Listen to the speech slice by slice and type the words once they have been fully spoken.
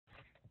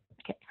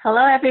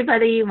Hello,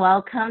 everybody.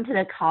 Welcome to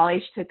the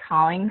College to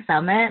Calling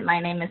Summit. My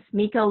name is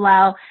Miko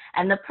Lau,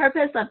 and the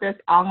purpose of this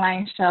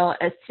online show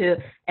is to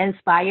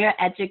inspire,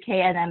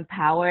 educate, and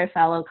empower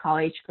fellow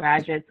college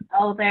graduates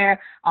out there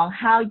on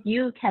how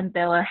you can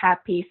build a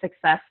happy,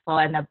 successful,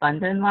 and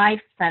abundant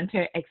life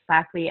centered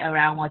exactly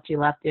around what you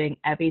love doing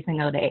every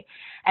single day.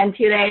 And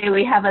today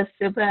we have a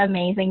super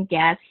amazing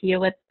guest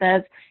here with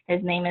us.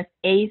 His name is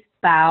Ace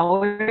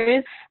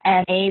Bowers,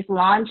 and Ace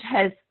launched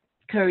his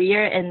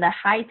career in the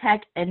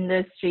high-tech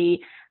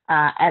industry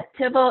at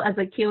Tibble as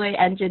a QA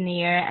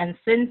engineer, and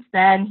since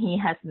then he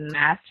has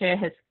mastered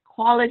his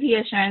quality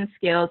assurance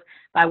skills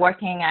by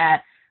working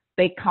at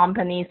big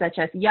companies such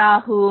as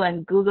Yahoo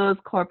and Google's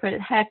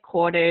corporate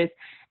headquarters.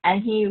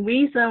 And he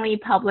recently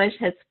published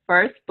his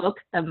first book,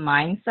 The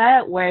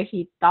Mindset, where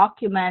he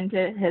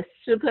documented his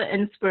super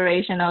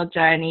inspirational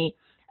journey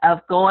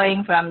of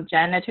going from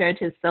janitor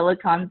to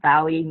Silicon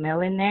Valley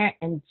millionaire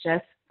in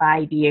just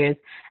 5 years.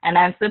 And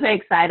I'm super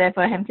excited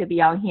for him to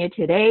be on here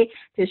today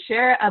to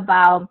share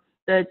about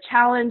the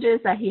challenges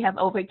that he have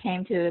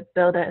overcame to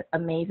build an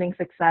amazing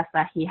success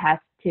that he has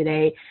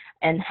today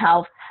in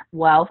health,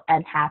 wealth,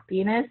 and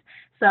happiness.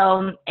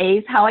 So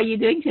Ace, how are you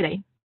doing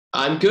today?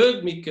 I'm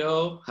good,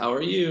 Miko. How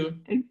are you?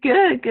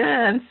 Good, good.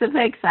 I'm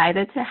super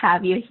excited to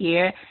have you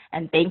here.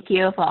 And thank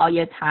you for all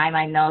your time.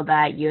 I know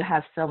that you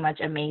have so much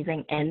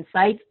amazing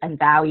insights and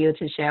value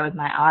to share with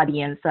my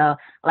audience. So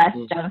let's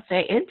jump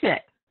straight into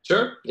it.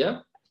 Sure, yeah.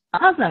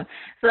 Awesome.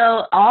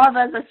 So all of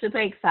us are super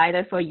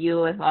excited for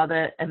you with all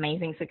the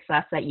amazing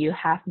success that you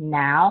have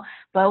now.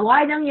 But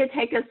why don't you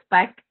take us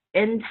back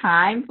in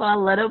time for a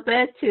little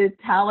bit to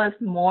tell us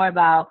more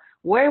about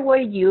where were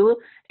you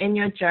in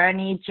your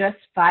journey just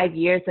 5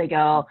 years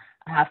ago,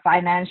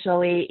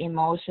 financially,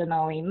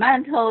 emotionally,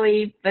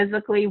 mentally,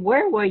 physically?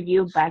 Where were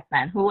you back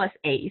then? Who was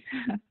Ace?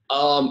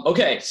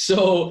 Okay,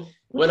 so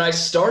when I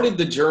started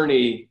the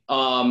journey,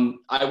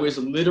 I was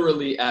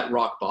literally at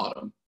rock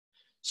bottom.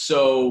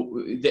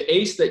 So the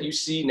Ace that you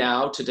see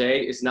now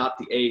today is not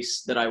the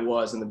Ace that I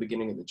was in the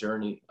beginning of the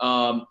journey.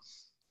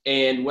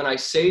 And when I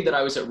say that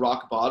I was at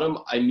rock bottom,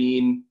 I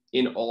mean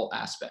in all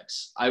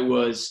aspects. I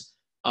was,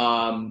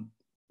 I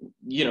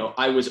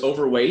was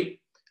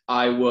overweight.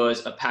 I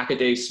was a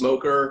pack-a-day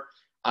smoker.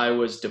 I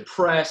was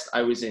depressed.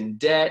 I was in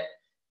debt.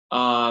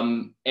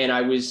 And I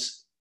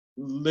was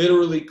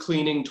literally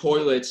cleaning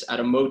toilets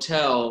at a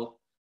motel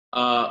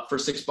for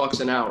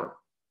 $6 an hour.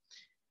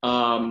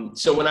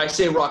 So when I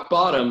say rock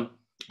bottom,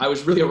 I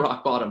was really at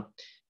rock bottom.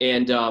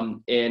 And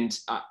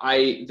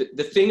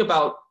the thing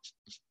about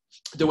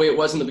the way it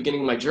was in the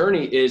beginning of my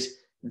journey is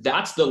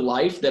that's the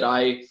life that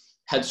I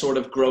had sort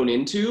of grown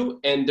into.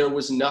 And there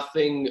was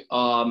nothing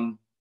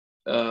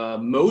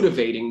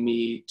motivating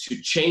me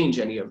to change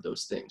any of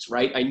those things,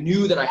 right? I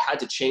knew that I had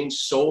to change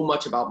so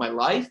much about my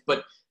life,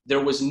 but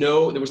there was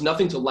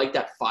nothing to light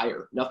that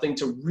fire, nothing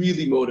to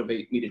really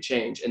motivate me to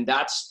change. And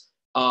that's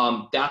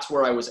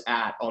where I was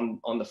at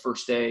on the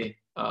first day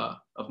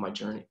of my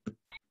journey.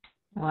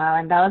 Wow,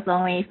 and that was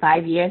only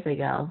 5 years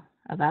ago,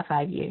 about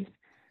 5 years.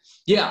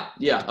 Yeah,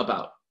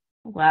 about.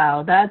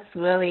 Wow, that's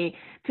really,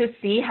 to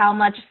see how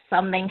much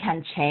something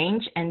can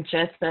change in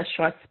just a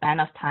short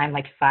span of time,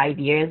 like 5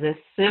 years, is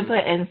super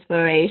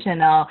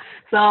inspirational.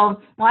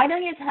 So why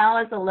don't you tell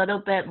us a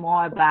little bit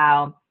more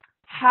about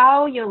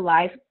how your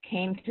life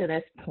came to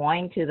this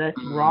point, to this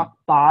rock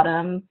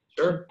bottom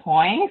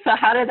point? So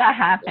how did that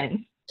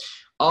happen?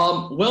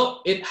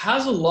 Well, it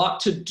has a lot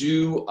to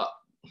do.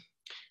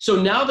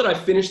 So now that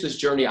I've finished this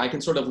journey, I can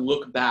sort of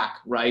look back,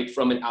 right,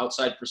 from an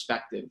outside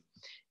perspective.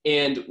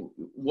 And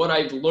what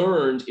I've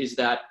learned is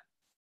that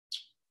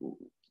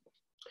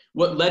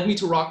what led me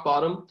to rock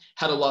bottom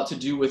had a lot to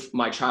do with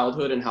my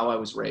childhood and how I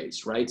was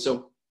raised, right?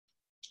 So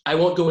I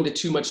won't go into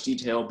too much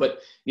detail, but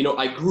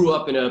I grew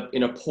up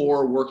in a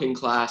poor working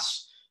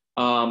class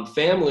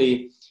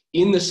family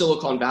in the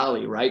Silicon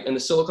Valley, right? And the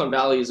Silicon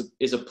Valley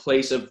is a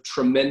place of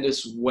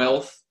tremendous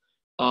wealth.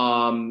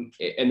 And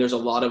there's a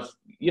lot of,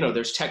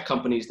 there's tech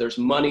companies, there's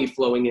money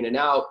flowing in and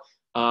out.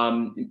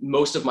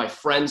 Most of my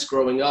friends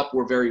growing up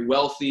were very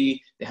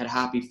wealthy. They had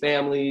happy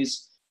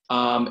families.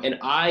 And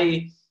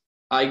I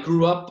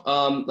grew up,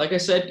 like I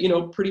said,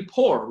 pretty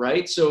poor,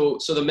 right? So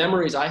the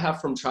memories I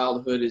have from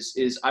childhood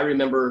is I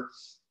remember,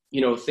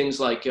 things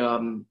like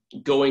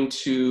going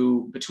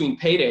to, between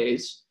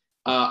paydays,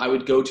 I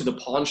would go to the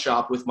pawn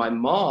shop with my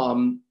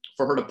mom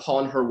for her to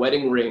pawn her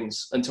wedding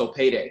rings until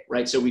payday,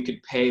 right? So we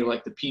could pay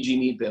like the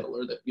PG&E bill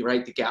or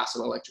the gas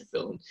and electric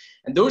bill.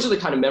 And those are the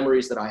kind of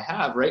memories that I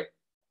have, right?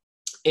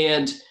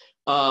 And,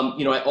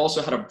 I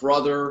also had an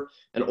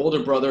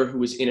older brother who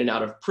was in and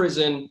out of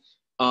prison.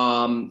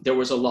 There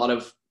was a lot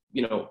of,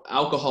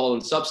 alcohol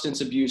and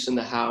substance abuse in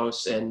the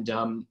house. And,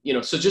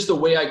 so just the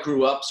way I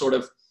grew up sort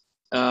of,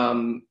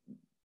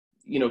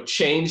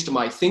 changed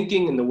my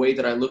thinking and the way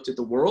that I looked at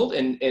the world.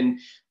 And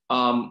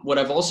what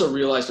I've also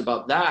realized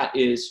about that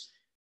is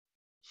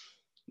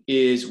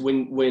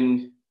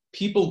when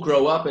people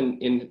grow up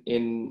in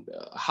a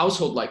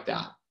household like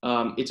that,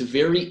 it's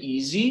very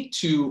easy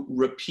to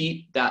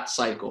repeat that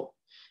cycle.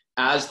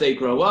 as they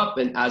grow up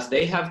and as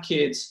they have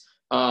kids,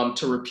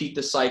 to repeat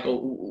the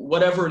cycle,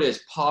 whatever it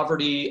is,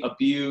 poverty,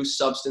 abuse,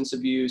 substance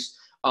abuse,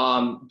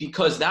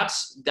 because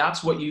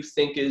that's what you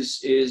think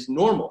is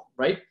normal,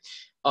 right?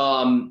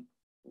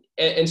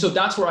 And so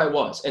that's where I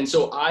was. And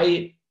so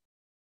I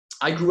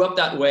grew up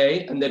that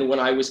way. And then when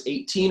I was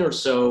 18 or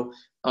so,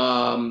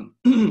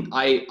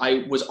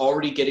 I was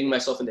already getting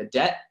myself into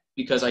debt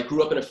because I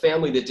grew up in a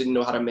family that didn't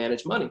know how to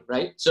manage money,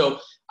 right? So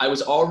I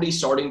was already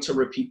starting to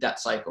repeat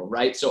that cycle,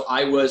 right? So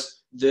I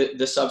was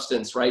the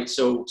substance, right?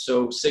 So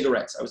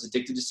cigarettes, I was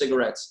addicted to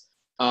cigarettes.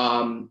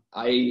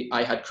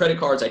 I had credit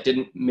cards. I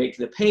didn't make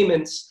the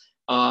payments.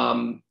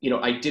 I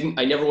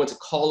never went to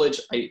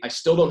college. I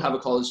still don't have a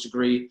college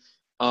degree.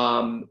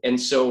 And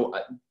so,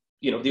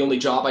 the only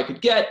job I could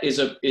get is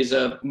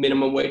a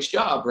minimum wage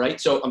job, right?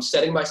 So I'm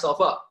setting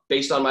myself up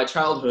based on my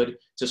childhood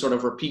to sort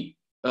of repeat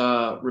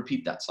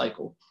that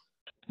cycle.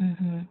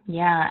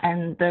 Yeah,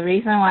 and the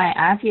reason why I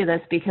asked you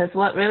this, because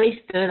what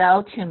really stood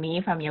out to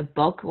me from your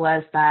book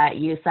was that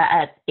you said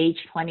at age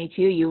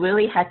 22, you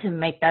really had to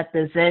make that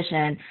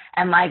decision.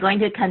 Am I going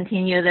to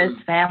continue this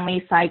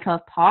family cycle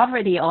of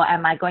poverty, or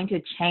am I going to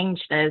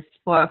change this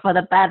for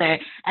the better?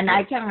 And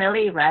I can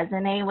really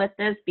resonate with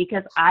this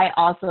because I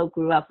also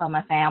grew up from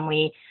a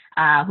family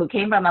who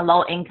came from a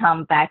low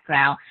income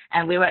background,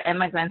 and we were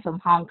immigrants from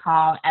Hong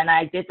Kong. And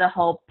I did the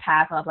whole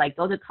path of like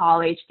go to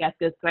college, get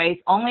good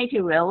grades, only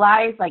to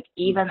realize like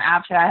even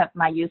after I have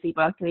my UC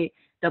Berkeley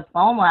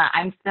diploma,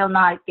 I'm still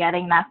not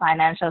getting that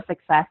financial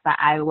success that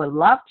I would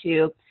love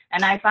to.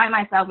 And I find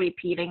myself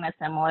repeating the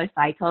similar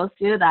cycles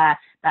too that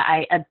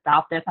I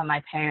adopted from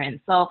my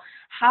parents. So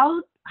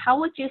how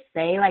would you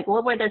say, like,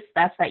 what were the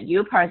steps that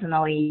you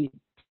personally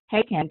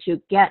taken to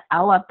get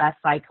out of that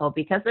cycle,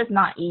 because it's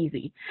not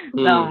easy?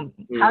 So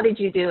how did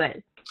you do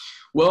it?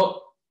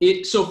 Well,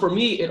 so for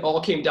me, it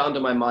all came down to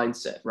my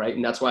mindset, right?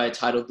 And that's why I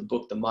titled the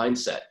book The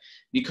Mindset,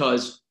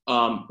 because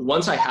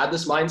once I had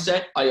this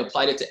mindset, I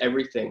applied it to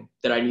everything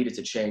that I needed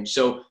to change.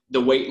 So the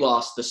weight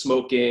loss, the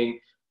smoking,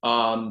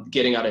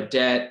 getting out of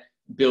debt,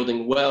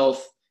 building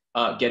wealth,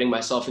 getting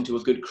myself into a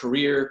good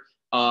career.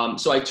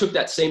 So I took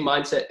that same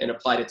mindset and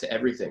applied it to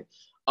everything.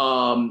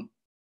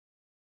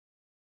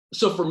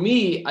 So for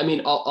me, I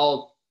mean,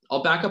 I'll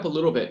back up a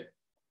little bit.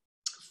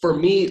 For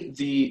me,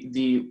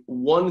 the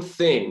one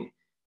thing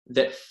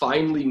that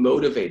finally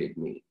motivated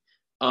me,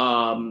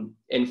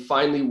 and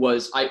finally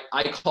was, I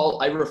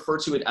refer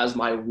to it as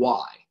my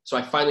why. So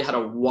I finally had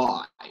a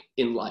why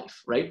in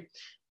life, right?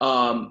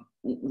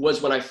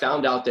 Was when I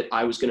found out that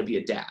I was going to be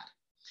a dad,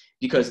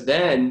 because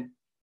then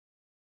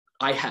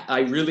I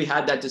really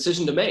had that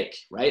decision to make,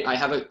 right?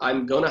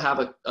 I'm going to have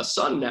a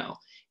son now,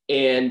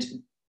 and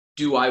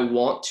do I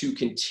want to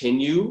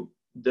continue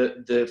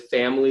the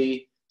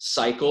family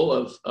cycle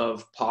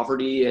of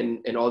poverty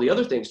and all the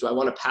other things? Do I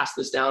want to pass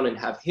this down and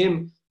have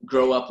him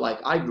grow up like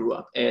I grew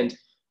up? And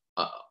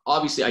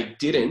obviously I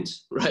didn't,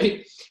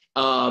 right?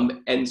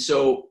 And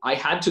so I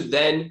had to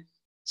then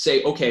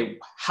say, okay,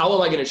 how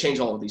am I going to change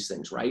all of these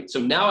things, right? So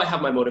now I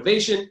have my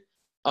motivation.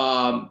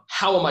 How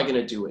am I going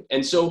to do it?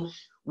 And so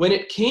when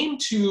it came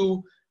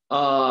to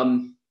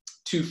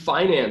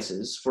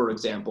finances, for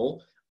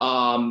example,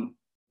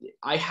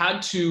 I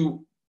had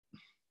to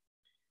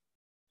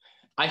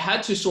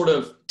sort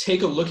of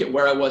take a look at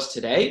where I was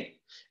today,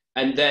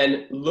 and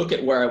then look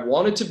at where I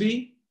wanted to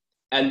be,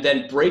 and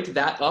then break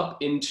that up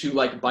into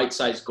like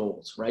bite-sized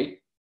goals, right?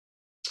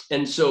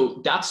 And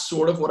so that's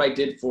sort of what I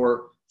did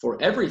for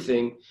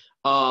everything.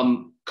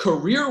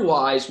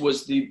 Career-wise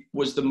was the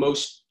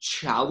most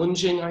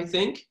challenging, I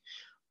think,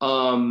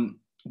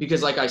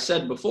 because like I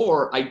said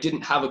before, I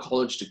didn't have a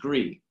college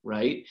degree,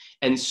 right?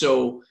 And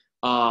so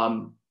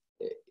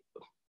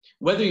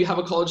whether you have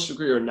a college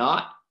degree or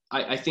not,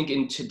 I think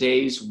in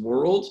today's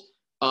world,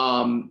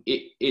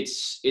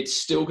 it's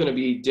still going to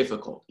be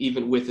difficult,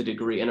 even with a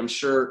degree. And I'm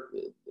sure,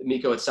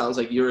 Miko, it sounds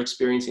like you're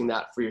experiencing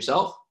that for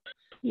yourself.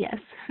 Yes.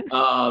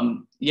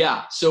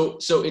 Yeah. So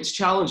it's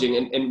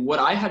challenging. And what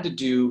I had to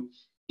do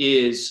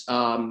is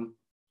I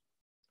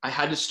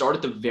had to start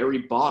at the very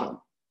bottom,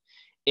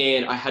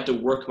 and I had to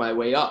work my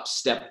way up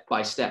step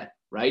by step,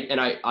 right? And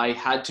I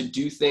had to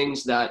do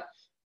things that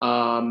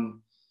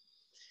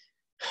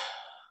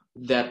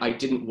that I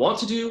didn't want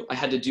to do. I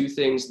had to do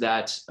things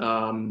that,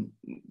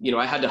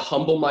 I had to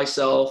humble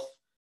myself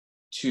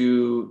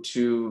to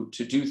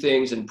do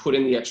things and put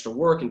in the extra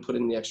work and put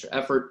in the extra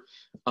effort.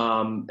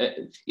 And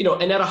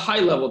at a high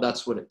level,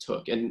 that's what it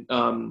took. And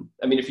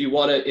I mean, if you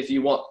want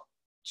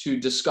to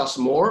discuss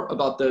more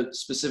about the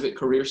specific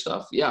career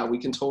stuff, yeah, we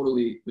can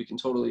totally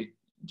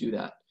do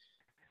that.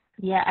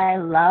 Yeah, I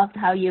loved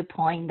how you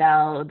point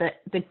out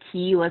that the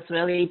key was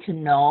really to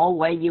know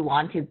where you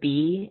want to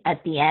be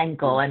at the end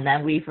goal, and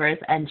then reverse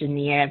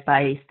engineer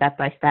by step.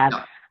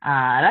 Yeah.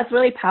 That's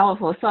really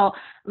powerful. So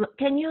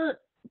can you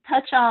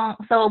touch on,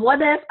 so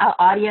what if our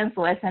audience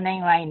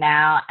listening right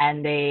now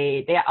and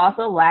they're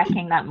also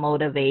lacking that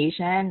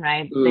motivation,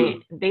 right?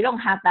 They don't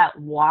have that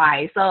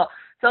why. So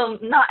so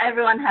not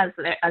everyone has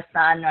a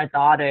son or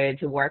daughter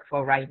to work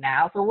for right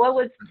now. So what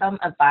would some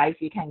advice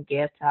you can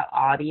give to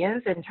our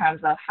audience in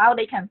terms of how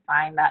they can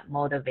find that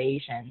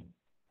motivation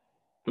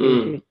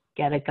to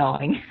get it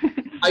going?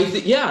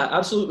 Yeah,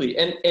 absolutely.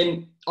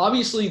 And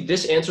obviously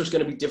this answer is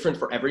going to be different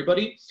for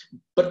everybody,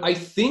 but I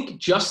think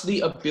just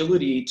the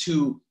ability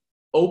to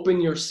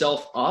open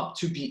yourself up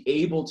to be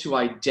able to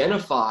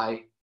identify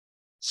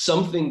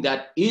something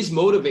that is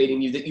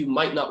motivating you that you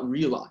might not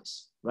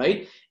realize,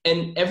 right?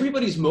 And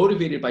everybody's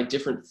motivated by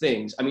different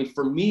things. I mean,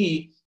 for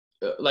me,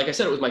 like I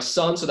said, it was my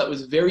son, so that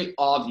was very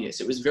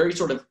obvious. It was very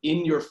sort of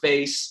in your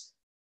face.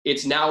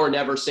 It's now or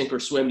never, sink or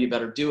swim, you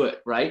better do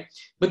it, right?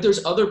 But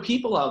there's other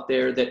people out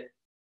there that,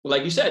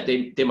 like you said,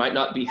 they might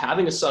not be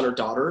having a son or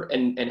daughter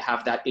and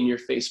have that in your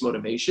face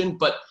motivation,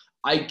 but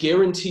I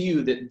guarantee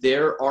you that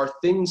there are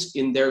things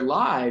in their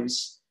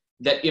lives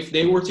that if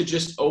they were to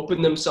just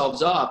open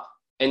themselves up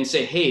and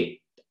say,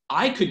 hey,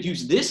 I could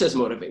use this as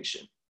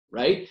motivation,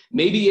 right?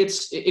 Maybe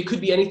it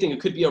could be anything. It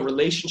could be a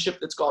relationship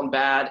that's gone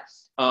bad.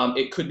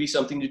 It could be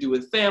something to do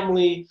with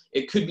family.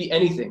 It could be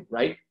anything,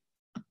 right?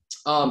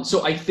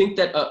 So I think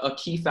that a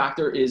key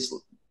factor is,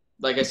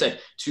 like I said,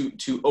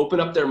 to open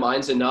up their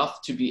minds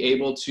enough to be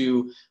able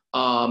to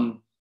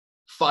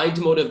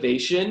find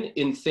motivation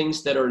in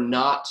things that are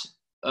not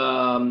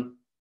the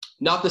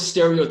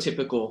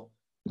stereotypical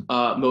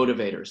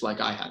motivators like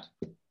I had.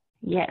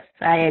 Yes,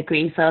 I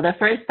agree. So the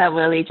first step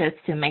really just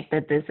to make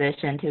the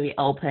decision to be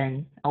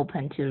open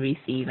to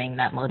receiving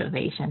that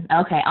motivation.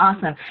 Okay,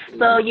 awesome.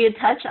 So you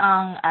touch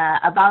on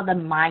about the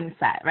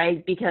mindset,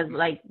 right? Because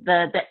like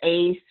the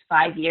Ace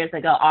 5 years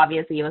ago,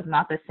 obviously it was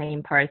not the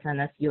same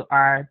person as you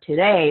are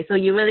today. So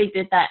you really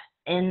did that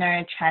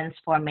inner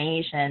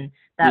transformation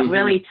that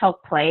really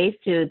took place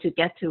to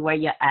get to where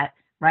you're at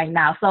right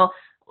now. So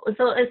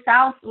it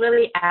sounds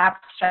really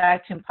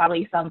abstract to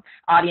probably some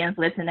audience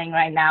listening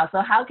right now.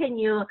 So how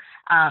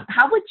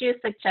would you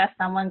suggest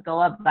someone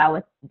go about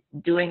with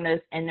doing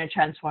this inner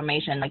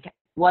transformation? Like,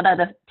 what are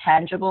the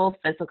tangible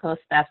physical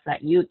steps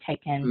that you've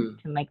taken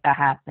to make that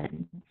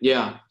happen?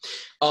 Yeah.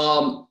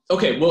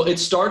 Okay. Well, it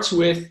starts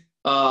with,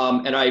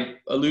 and I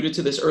alluded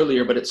to this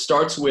earlier, but it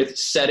starts with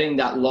setting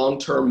that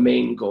long-term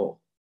main goal.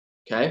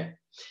 Okay.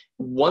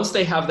 Once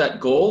they have that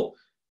goal,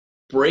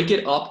 break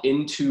it up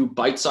into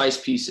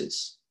bite-sized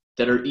pieces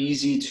that are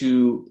easy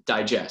to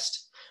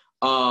digest.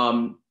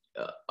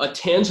 A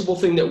tangible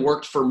thing that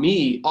worked for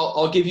me,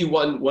 I'll give you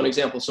one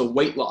example. So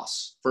weight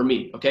loss for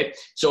me, okay?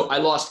 So I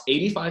lost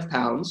 85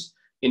 pounds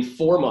in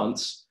 4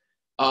 months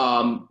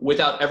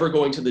without ever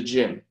going to the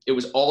gym. It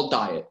was all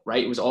diet,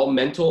 right? It was all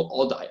mental,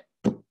 all diet.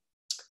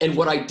 And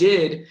what I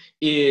did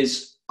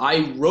is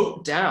I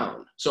wrote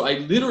down, so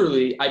I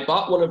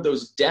bought one of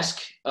those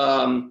desk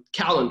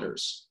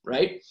calendars,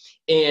 right?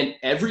 And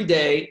every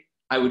day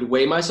I would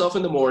weigh myself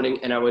in the morning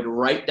and I would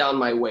write down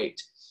my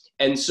weight.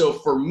 And so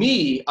for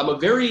me, I'm a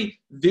very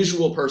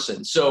visual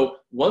person. So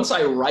once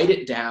I write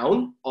it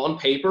down on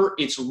paper,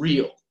 it's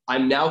real.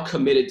 I'm now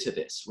committed to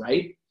this,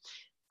 right?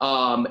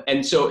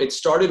 And so it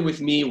started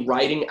with me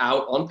writing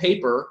out on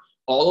paper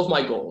all of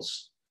my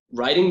goals,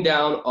 writing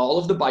down all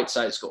of the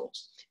bite-sized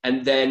goals.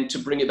 And then to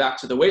bring it back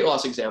to the weight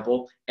loss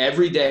example,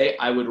 every day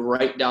I would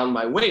write down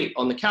my weight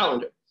on the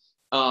calendar.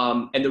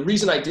 And the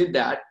reason I did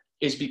that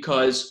is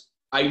because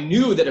I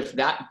knew that if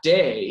that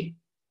day,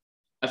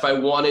 if I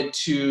wanted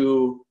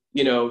to,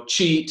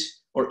 cheat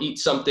or eat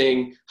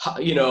something,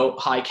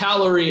 high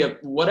calorie,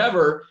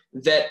 whatever,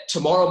 that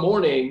tomorrow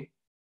morning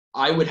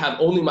I would have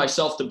only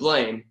myself to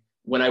blame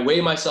when I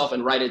weigh myself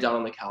and write it down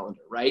on the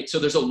calendar, right? So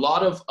there's a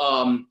lot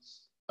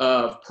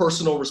of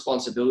personal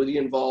responsibility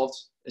involved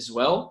as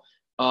well.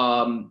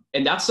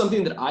 And that's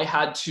something that I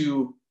had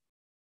to,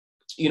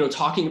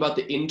 talking about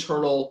the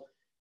internal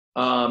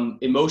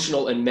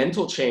emotional and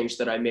mental change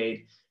that I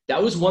made,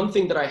 that was one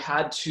thing that I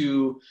had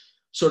to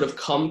sort of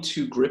come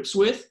to grips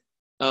with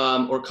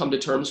or come to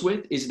terms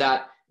with, is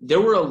that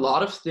there were a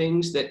lot of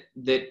things that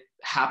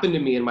happened to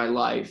me in my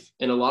life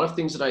and a lot of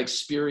things that I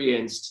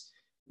experienced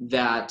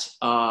that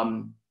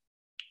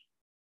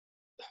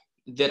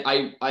that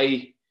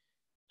I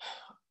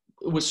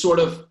was sort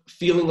of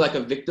feeling like a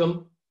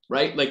victim,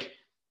 right? Like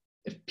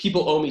if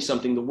people owe me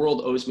something, the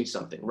world owes me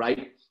something,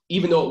 right?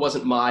 Even though it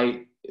wasn't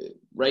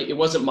it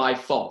wasn't my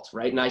fault,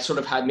 right? And I sort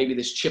of had maybe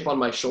this chip on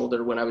my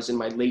shoulder when I was in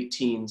my late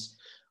teens.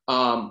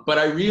 But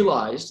I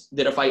realized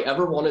that if I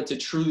ever wanted to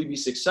truly be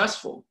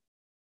successful,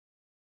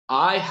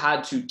 I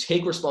had to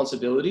take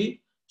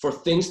responsibility for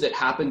things that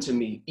happened to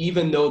me,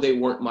 even though they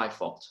weren't my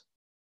fault,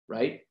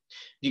 right?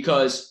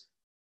 Because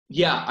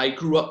yeah, I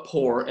grew up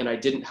poor and I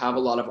didn't have a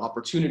lot of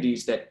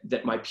opportunities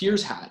that my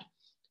peers had,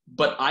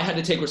 but I had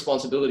to take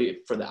responsibility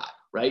for that,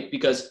 right?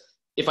 Because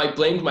if I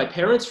blamed my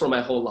parents for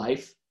my whole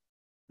life,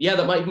 yeah,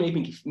 that might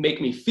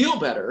make me feel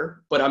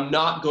better, but I'm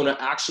not going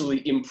to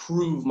actually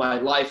improve my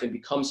life and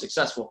become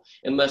successful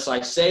unless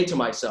I say to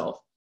myself,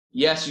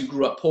 yes, you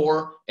grew up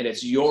poor and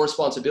it's your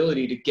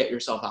responsibility to get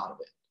yourself out of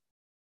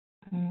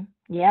it.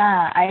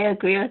 Yeah, I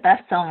agree with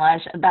that so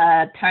much.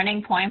 The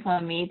turning point for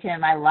me too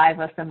in my life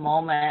was the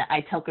moment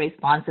I took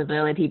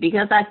responsibility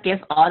because that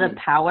gives all the Mm,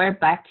 power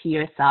back to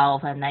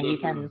yourself and then you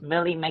can mhm.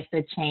 really make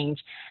the change.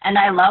 And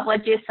I love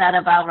what you said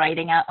about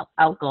writing out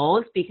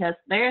goals because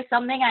there's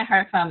something I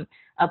heard from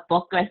a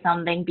book or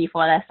something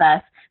before that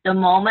says the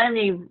moment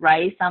we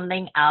write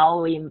something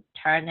out, we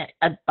turn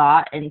a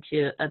thought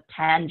into a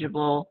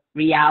tangible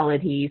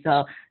reality.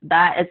 So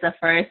that is the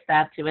first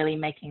step to really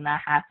making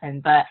that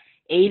happen. But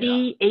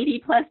Yeah. 80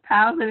 plus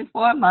pounds in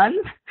 4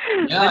 months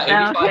Yeah,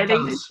 without 85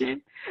 hitting the pounds.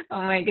 gym.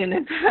 Oh my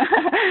goodness.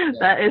 Yeah.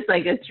 That is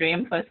like a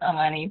dream for so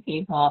many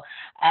people.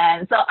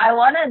 And so I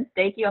want to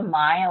take your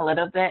mind a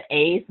little bit,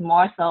 Ace,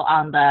 more so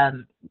on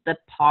the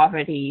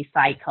poverty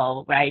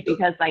cycle, right? Yep.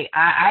 Because like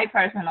I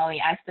personally,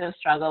 I still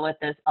struggle with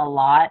this a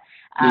lot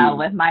Mm,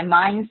 with my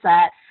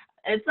mindset.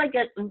 It's like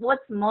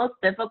what's most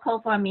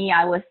difficult for me,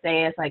 I would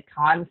say, is like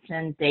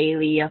constant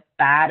daily of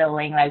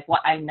battling like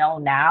what I know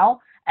now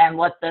and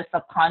what the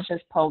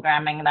subconscious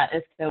programming that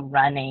is still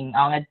running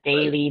on a right.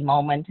 daily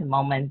moment to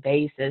moment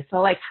basis. So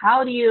like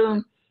how do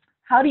you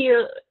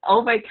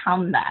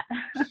overcome that?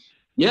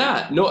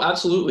 Yeah, no,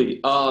 absolutely.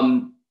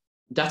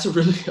 That's a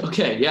really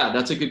okay. Yeah,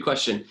 that's a good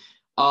question.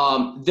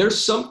 There's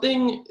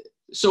something.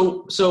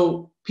 So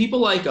people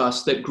like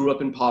us that grew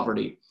up in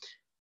poverty,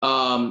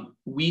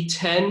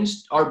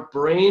 our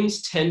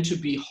brains tend to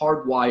be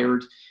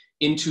hardwired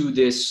into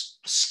this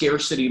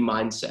scarcity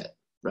mindset,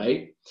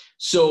 right?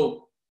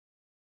 So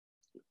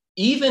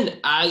even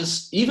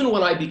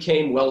when I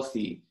became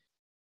wealthy,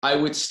 I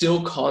would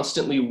still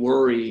constantly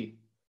worry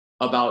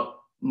about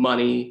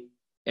money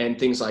and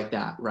things like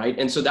that, right?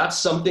 And so that's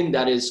something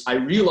that is, I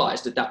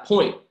realized at that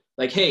point,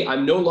 like, hey,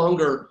 I'm no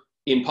longer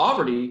in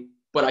poverty,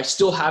 but I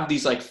still have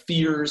these like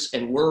fears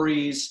and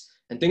worries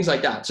and things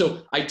like that.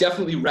 So I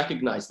definitely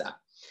recognize that.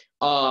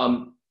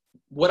 Um,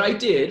 what I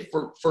did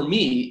for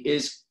me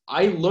is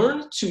I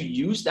learned to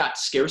use that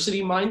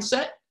scarcity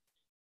mindset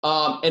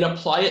and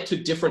apply it to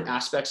different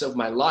aspects of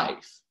my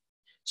life.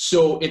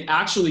 So it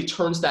actually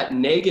turns that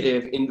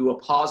negative into a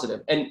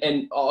positive.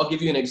 And I'll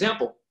give you an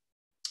example.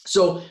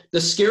 So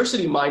the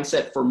scarcity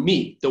mindset for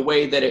me, the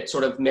way that it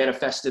sort of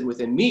manifested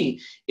within me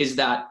is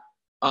that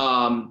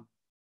um,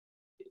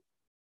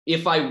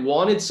 if I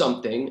wanted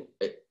something,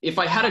 if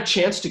I had a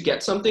chance to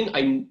get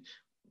something,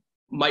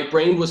 my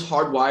brain was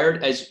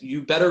hardwired as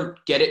you better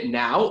get it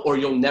now or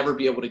you'll never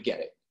be able to get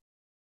it,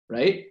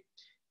 right?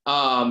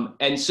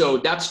 And so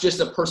that's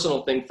just a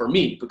personal thing for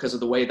me because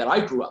of the way that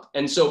I grew up.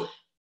 And so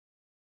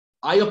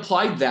I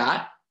applied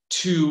that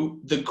to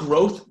the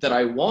growth that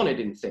I wanted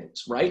in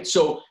things, right?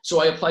 So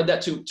I applied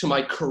that to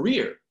my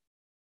career,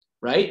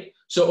 right?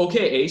 So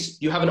okay,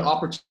 Ace, you have an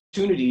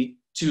opportunity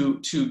to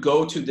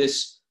go to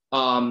this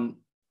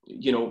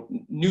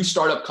new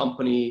startup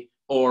company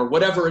or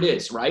whatever it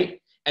is,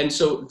 right? And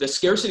so the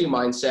scarcity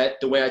mindset,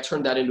 the way I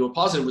turned that into a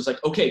positive was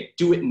like, okay,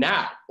 do it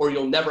now or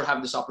you'll never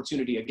have this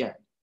opportunity again,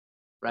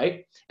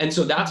 right? And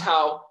so that's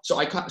how, so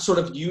I sort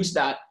of used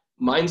that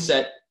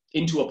mindset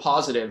into a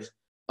positive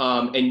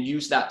and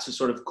use that to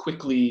sort of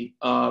quickly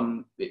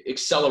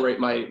accelerate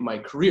my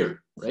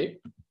career, right?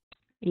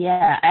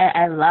 Yeah,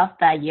 I love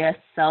that you're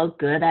so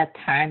good at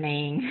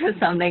turning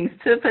something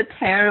super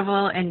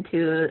terrible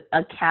into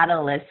a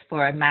catalyst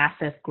for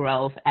massive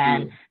growth.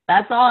 And Mm.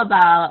 that's all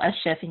about a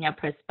shift in your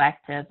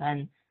perspective.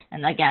 And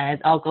again,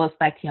 it all goes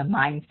back to your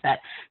mindset.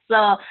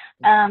 So,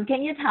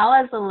 can you tell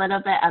us a little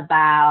bit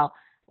about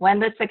when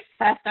the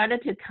success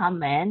started to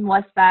come in?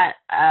 Was that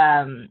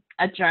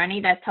a journey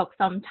that took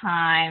some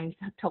time,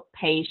 took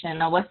patience,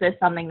 or was this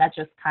something that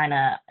just kind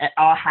of it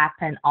all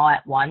happened all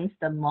at once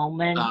the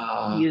moment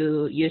Uh,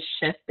 you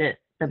shifted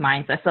the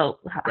mindset? So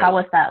how right.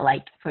 was that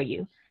like for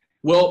you?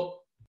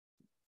 Well,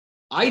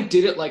 I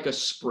did it like a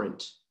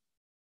sprint.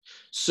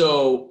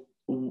 So,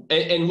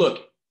 and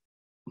look,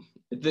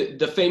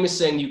 the famous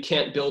saying, you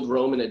can't build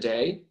Rome in a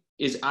day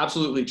is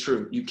absolutely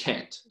true. You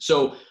can't.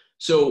 So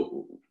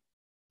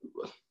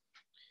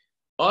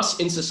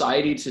us in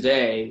society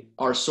today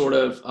are sort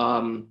of,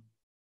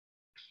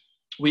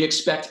 we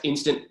expect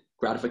instant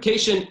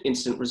gratification,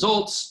 instant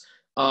results,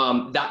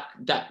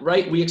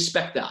 right? We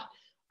expect that.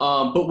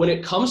 But when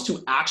it comes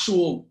to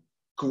actual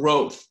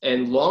growth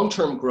and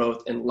long-term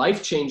growth and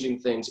life-changing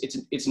things,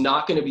 it's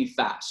not going to be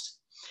fast.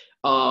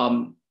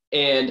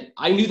 And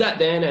I knew that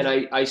then, and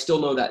I still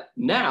know that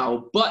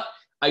now, but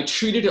I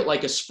treated it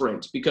like a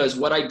sprint because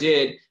what I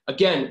did,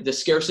 again, the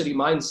scarcity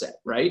mindset,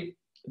 right?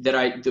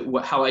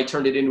 How I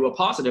turned it into a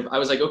positive. I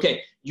was like,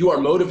 okay, you are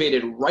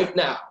motivated right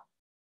now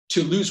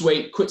to lose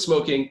weight, quit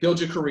smoking, build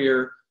your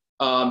career,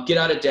 get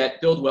out of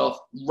debt, build wealth.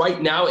 Right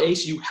now,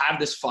 Ace, you have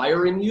this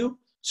fire in you.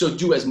 So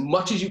do as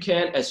much as you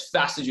can, as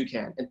fast as you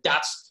can. And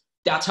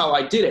that's how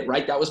I did it,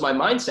 right? That was my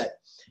mindset.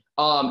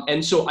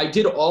 And so I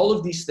did all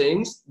of these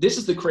things. This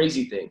is the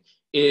crazy thing,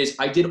 is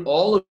I did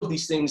all of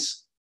these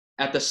things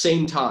at the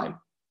same time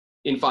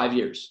in 5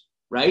 years,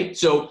 right?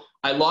 So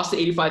I lost the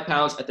 85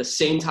 pounds at the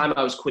same time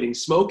I was quitting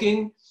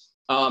smoking,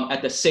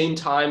 at the same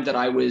time that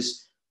I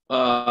was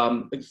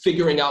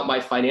figuring out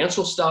my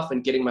financial stuff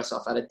and getting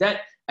myself out of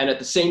debt. And at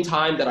the same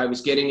time that I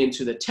was getting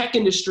into the tech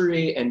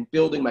industry and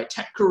building my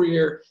tech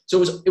career.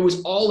 So it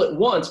was all at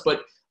once,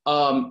 but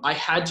I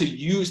had to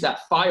use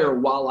that fire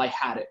while I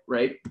had it,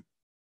 right?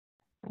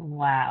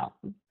 Wow.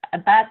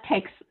 That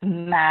takes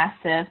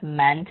massive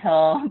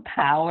mental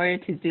power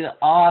to do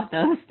all of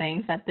those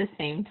things at the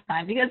same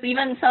time. Because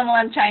even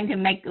someone trying to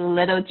make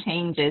little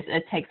changes,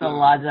 it takes a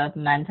lot of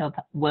mental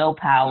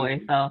willpower.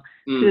 So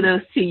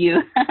kudos to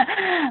you.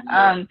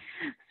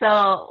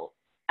 So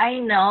I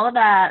know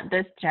that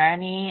this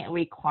journey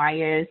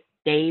requires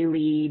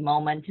daily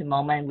moment to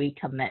moment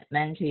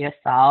recommitment to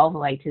yourself,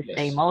 like to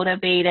stay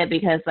motivated,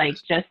 because like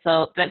just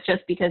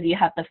because you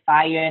have the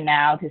fire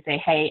now to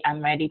say, hey,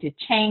 I'm ready to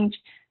change,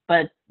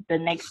 but the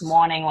next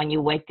morning when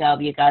you wake up,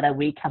 you gotta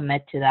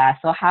recommit to that.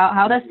 So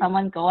how does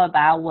someone go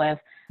about with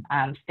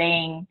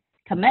staying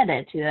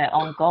committed to their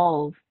own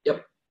goals?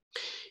 Yep.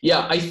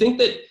 Yeah, I think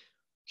that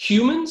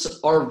humans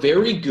are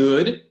very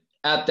good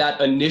at that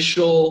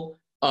initial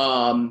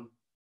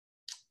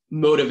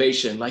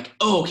motivation. Like,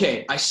 oh,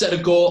 okay, I set a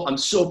goal. I'm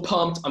so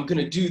pumped. I'm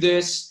going to do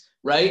this,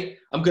 right?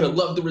 I'm going to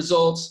love the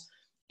results.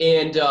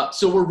 And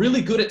so we're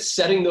really good at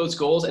setting those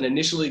goals and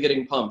initially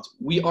getting pumped.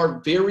 We are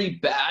very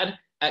bad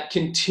at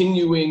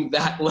continuing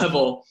that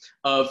level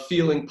of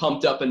feeling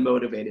pumped up and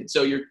motivated.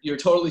 So you're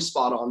totally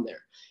spot on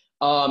there.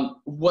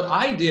 What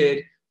I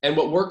did and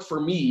what worked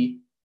for me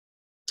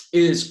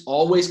is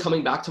always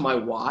coming back to my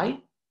why,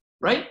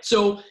 right?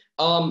 So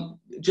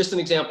just an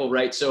example,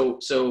 right? So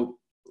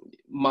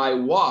my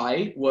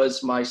why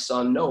was my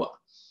son Noah.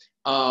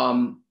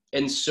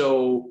 And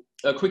so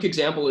a quick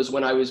example is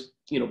when I was,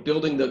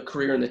 building the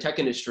career in the tech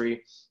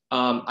industry,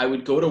 I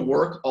would go to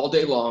work all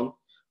day long.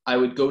 I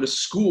would go to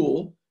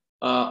school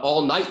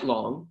all night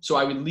long. So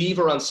I would leave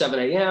around 7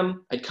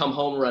 a.m. I'd come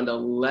home around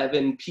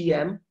 11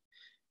 p.m.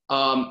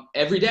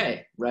 Every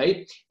day,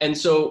 right? And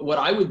so what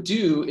I would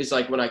do is,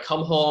 like, when I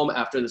come home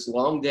after this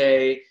long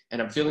day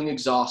and I'm feeling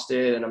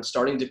exhausted and I'm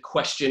starting to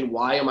question,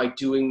 why am I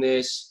doing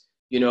this?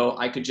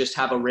 I could just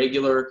have a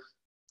regular,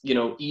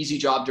 easy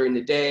job during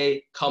the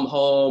day, come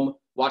home,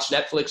 watch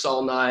Netflix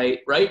all night,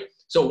 right?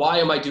 So why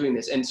am I doing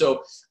this? And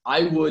so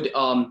I would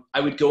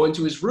go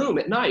into his room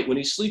at night when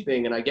he's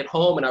sleeping, and I get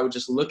home and I would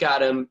just look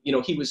at him.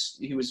 He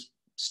was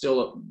still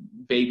a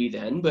baby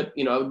then, but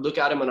I would look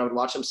at him and I would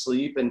watch him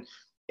sleep,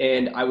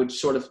 and I would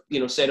sort of,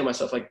 say to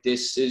myself, like,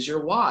 this is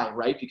your why,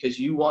 right? Because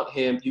you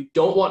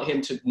don't want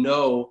him to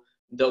know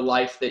the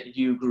life that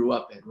you grew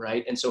up in,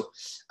 right? And so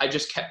I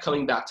just kept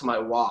coming back to my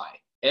why.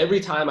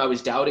 Every time I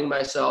was doubting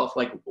myself,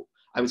 like,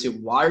 I would say,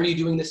 why are you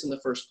doing this in the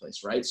first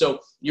place, right? So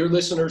your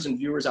listeners and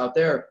viewers out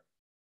there,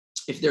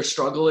 if they're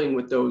struggling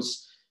with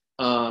those,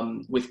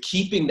 with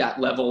keeping that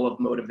level of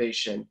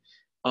motivation,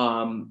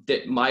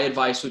 that my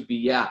advice would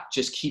be,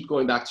 just keep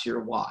going back to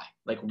your why.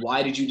 Like,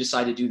 why did you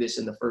decide to do this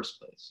in the first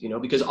place?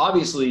 Because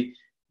obviously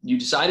you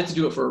decided to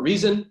do it for a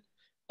reason.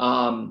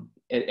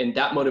 And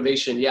that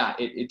motivation,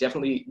 it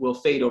definitely will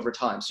fade over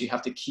time. So you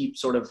have to keep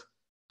sort of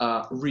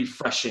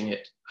refreshing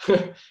it.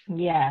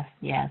 Yes,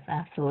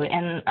 absolutely.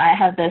 And I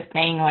have this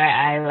thing where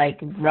I like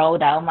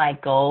wrote out my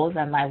goals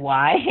and my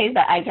why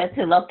that I get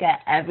to look at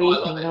every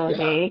single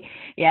day.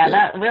 Yeah,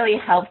 that really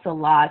helps a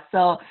lot.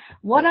 So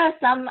what are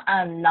some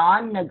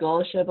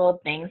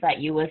non-negotiable things that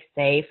you would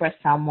say for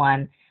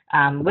someone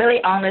really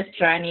on this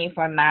journey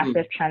for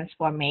massive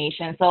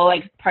transformation? So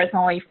like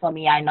personally for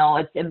me, I know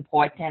it's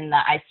important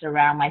that I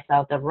surround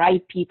myself with the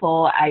right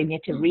people. I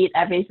need to read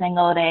every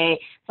single day.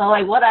 So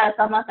like, what are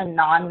some of the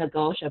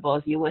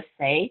non-negotiables you would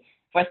say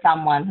for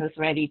someone who's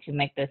ready to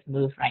make this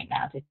move right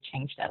now to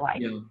change their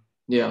life?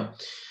 Yeah.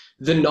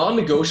 The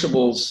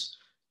non-negotiables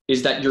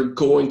is that you're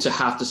going to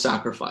have to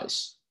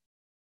sacrifice.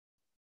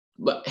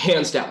 But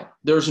hands down,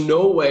 there's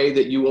no way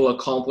that you will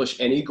accomplish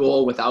any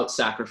goal without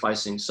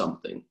sacrificing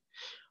something.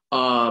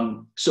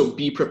 So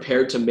be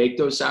prepared to make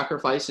those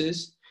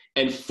sacrifices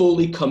and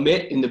fully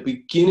commit in the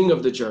beginning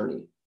of the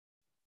journey.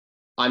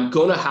 I'm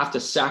going to have to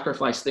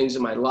sacrifice things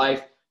in my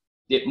life.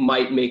 It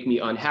might make me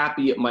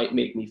unhappy. It might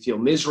make me feel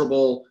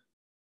miserable,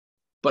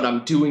 but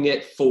I'm doing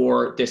it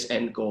for this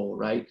end goal,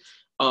 right?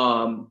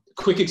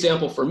 Quick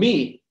example for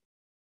me,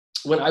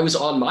 when I was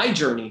on my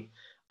journey,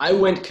 I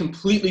went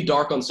completely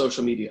dark on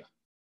social media.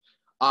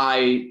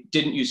 I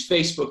didn't use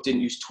Facebook,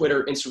 didn't use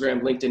Twitter,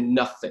 Instagram, LinkedIn,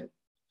 nothing.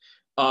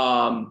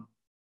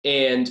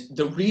 And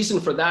the reason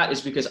for that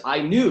is because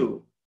I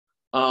knew,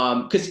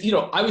 because,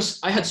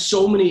 I had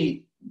so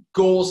many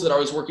goals that I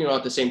was working on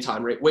at the same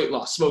time, right? Weight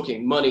loss,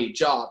 smoking, money,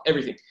 job,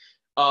 everything.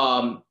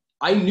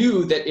 I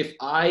knew that if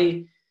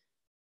I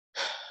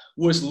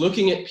was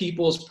looking at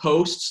people's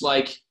posts,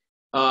 like,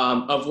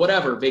 of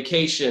whatever,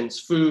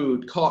 vacations,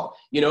 food, car,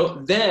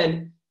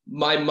 then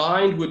my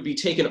mind would be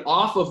taken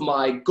off of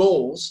my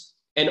goals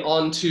and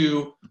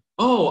onto,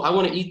 oh, I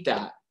want to eat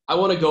that. I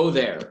want to go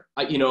there.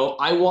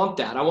 I want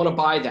that. I want to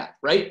buy that,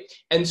 right?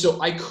 And so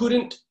I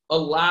couldn't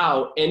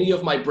allow any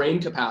of my brain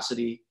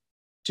capacity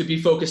to be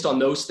focused on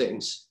those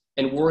things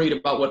and worried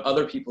about what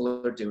other people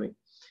are doing.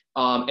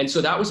 And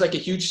so that was like a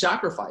huge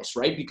sacrifice,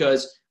 right?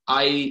 Because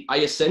I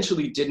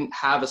essentially didn't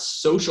have a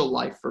social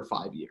life for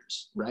 5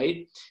 years,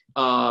 right?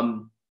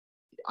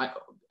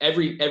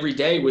 Every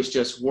day was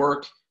just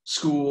work,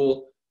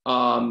 school,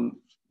 working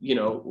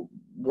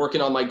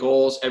on my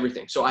goals,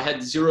 everything. So I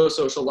had zero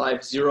social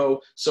life, zero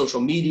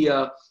social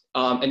media.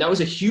 And that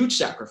was a huge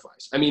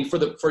sacrifice. I mean,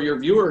 for your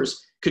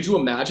viewers, could you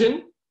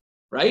imagine,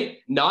 right?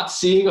 Not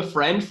seeing a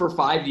friend for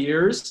 5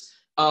 years,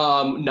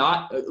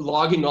 not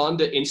logging on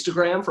to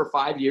Instagram for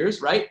 5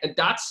 years, right? And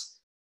that's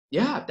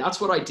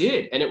what I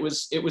did. And it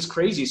was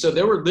crazy. So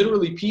there were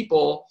literally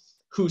people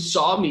who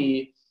saw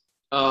me,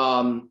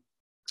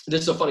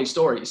 this is a funny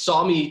story,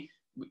 saw me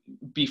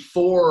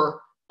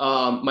before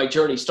my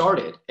journey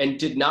started and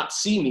did not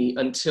see me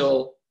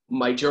until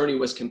my journey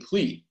was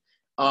complete.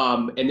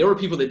 And there were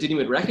people that didn't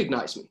even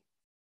recognize me,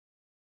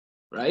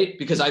 right?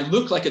 Because I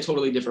looked like a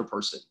totally different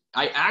person.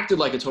 I acted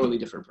like a totally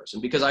different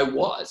person because I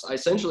was a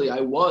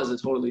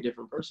totally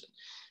different person.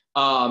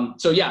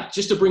 So yeah,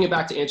 just to bring it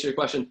back to answer your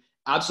question,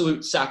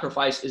 absolute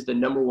sacrifice is the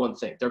number one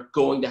thing. They're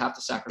going to have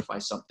to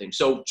sacrifice something.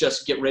 So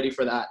just get ready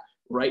for that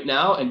right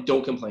now and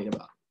don't complain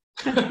about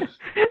it.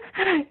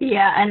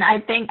 Yeah, and I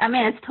think,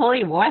 it's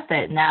totally worth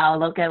it now.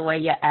 Look at where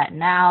you're at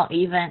now,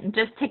 even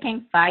just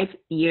taking 5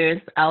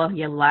 years out of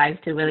your life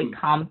to really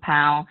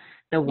compound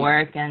the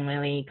work and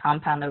really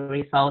compound the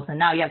results. And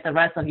now you have the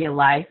rest of your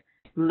life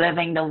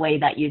living the way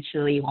that you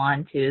truly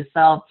want to.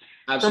 So,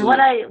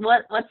 Absolutely.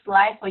 So what's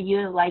life for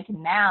you like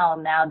now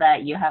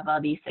that you have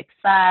all these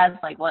success?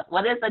 Like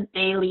what is a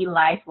daily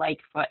life like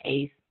for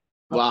Ace?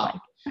 Wow. Like?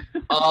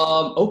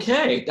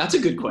 Okay, that's a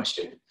good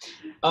question.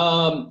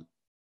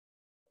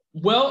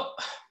 Well,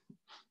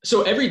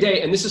 so every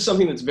day, and this is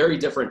something that's very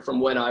different from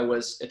when I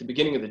was at the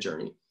beginning of the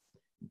journey.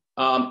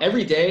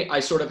 Every day I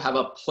sort of have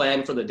a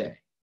plan for the day,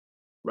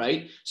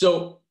 right?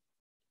 So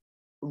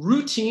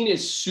routine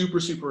is super,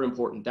 super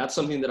important. That's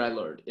something that I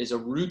learned, is a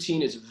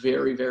routine is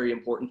very, very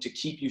important to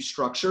keep you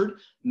structured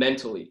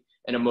mentally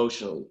and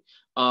emotionally.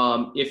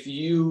 For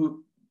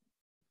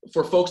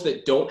folks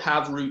that don't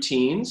have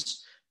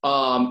routines,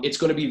 it's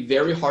going to be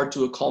very hard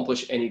to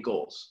accomplish any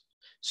goals.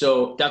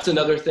 So that's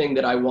another thing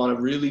that I want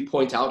to really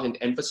point out and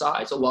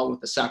emphasize, along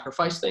with the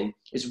sacrifice thing,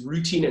 is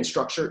routine and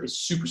structure is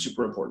super,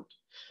 super important.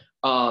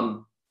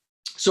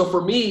 So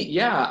for me,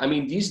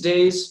 these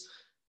days,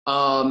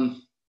 life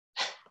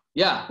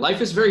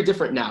is very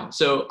different now.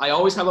 So I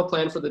always have a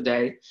plan for the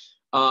day.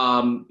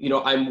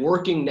 I'm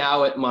working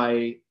now at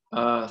my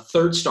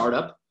third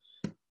startup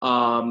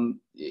in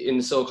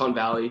the Silicon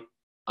Valley.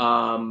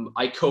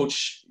 I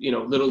coach,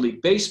 Little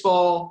League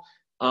Baseball.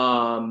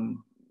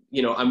 I'm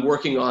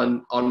working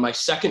on my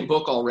second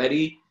book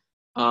already.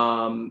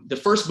 The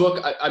first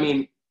book,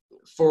 I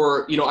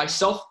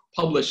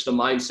self-published The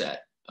Mindset.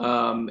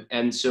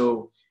 And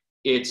so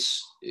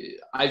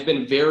I've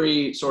been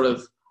very sort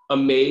of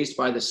amazed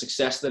by the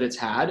success that it's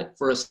had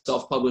for a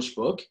self-published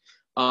book.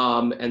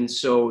 And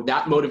so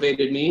that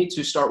motivated me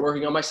to start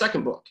working on my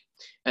second book.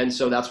 And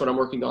so that's what I'm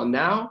working on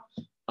now.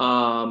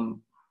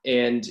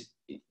 In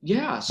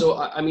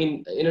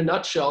a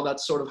nutshell,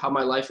 that's sort of how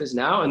my life is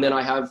now. And then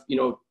I have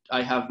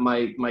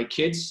my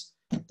kids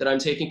that I'm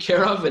taking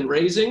care of and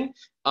raising.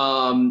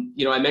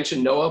 I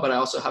mentioned Noah, but I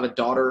also have a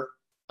daughter,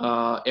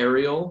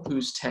 Ariel,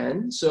 who's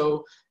 10.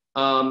 So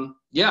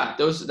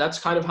that's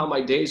kind of how my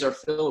days are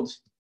filled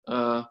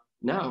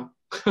now.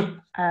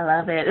 I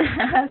love it.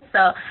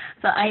 So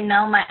I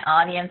know my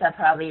audience are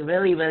probably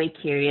really, really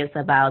curious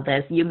about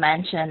this. You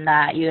mentioned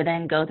that you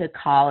didn't go to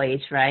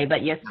college, right?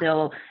 But you're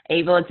still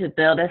able to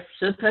build a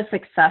super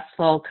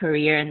successful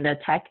career in the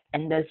tech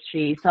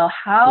industry. So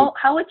how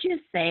would you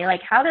say,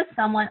 like, how does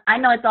someone, I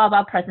know it's all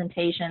about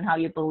presentation, how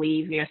you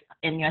believe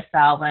in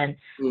yourself. And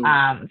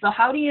so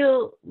how do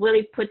you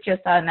really put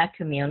yourself in that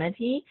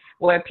community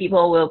where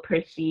people will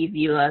perceive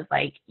you as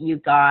like, you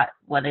got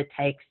what it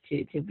takes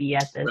to be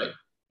at this? Right.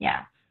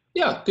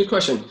 Yeah, good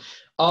question.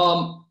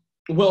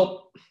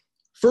 Well,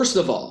 first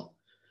of all,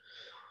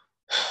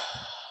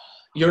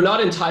 you're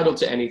not entitled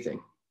to anything,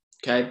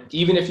 okay?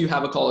 Even if you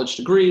have a college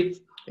degree,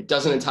 it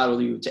doesn't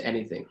entitle you to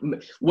anything.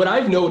 What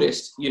I've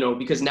noticed,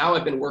 because now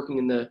I've been working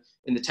in the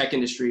tech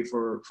industry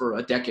for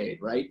a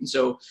decade, right? And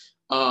so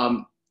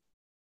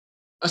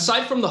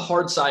aside from the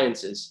hard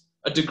sciences,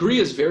 a degree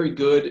is very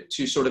good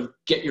to sort of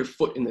get your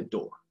foot in the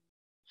door.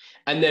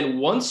 And then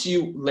once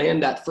you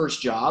land that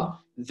first job,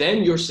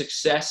 then your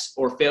success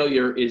or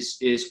failure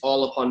is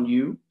all upon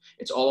you.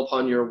 It's all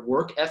upon your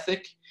work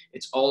ethic.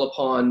 It's all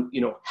upon,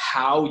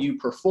 how you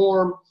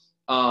perform,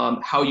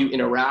 how you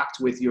interact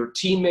with your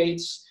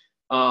teammates.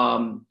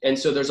 And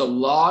so there's a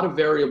lot of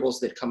variables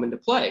that come into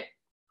play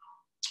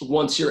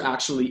once you're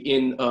actually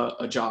in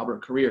a job or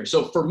career.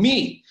 So for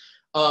me,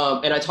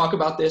 and I talk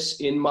about this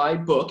in my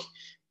book,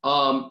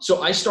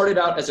 so I started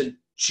out as a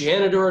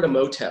janitor at a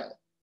motel.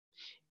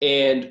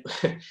 And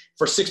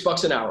for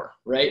 $6 an hour,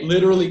 right?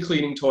 Literally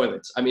cleaning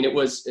toilets. I mean,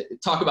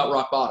 talk about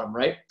rock bottom,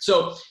 right?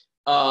 So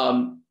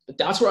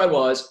that's where I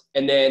was.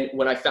 And then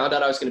when I found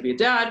out I was going to be a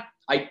dad,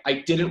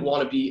 I didn't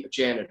want to be a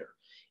janitor.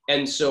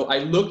 And so I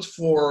looked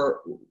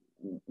for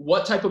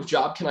what type of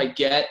job can I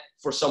get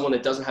for someone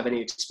that doesn't have any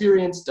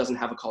experience, doesn't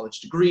have a college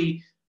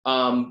degree,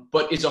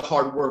 but is a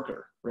hard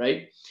worker,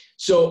 right?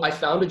 So I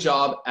found a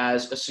job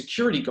as a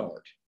security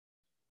guard.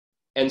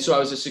 And so I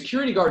was a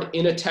security guard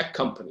in a tech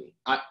company,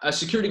 a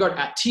security guard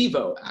at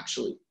TiVo,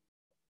 actually.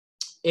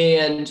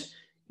 And,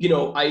 you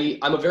know,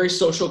 I'm a very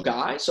social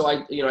guy. So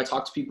I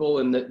talk to people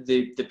and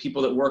the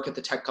people that work at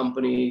the tech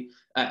company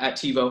at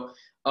TiVo.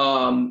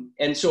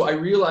 And so I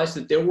realized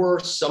that there were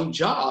some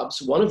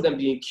jobs, one of them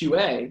being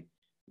QA,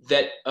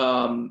 that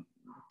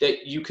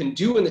you can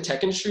do in the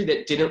tech industry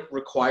that didn't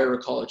require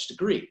a college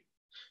degree.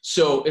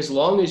 So as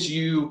long as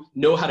you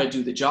know how to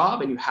do the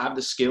job and you have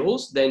the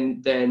skills,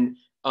 then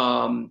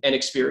and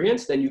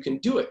experience, then you can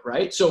do it,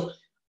 right? So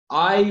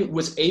I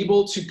was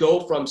able to go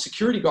from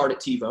security guard at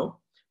TiVo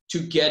to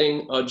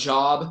getting a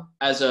job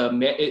as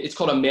it's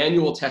called a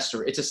manual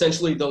tester. It's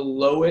essentially the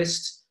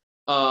lowest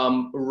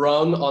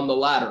rung on the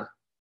ladder,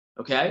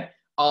 okay?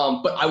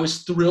 But I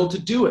was thrilled to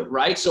do it,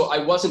 right? So I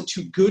wasn't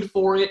too good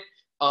for it.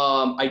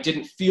 I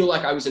didn't feel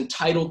like I was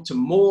entitled to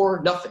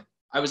more, nothing.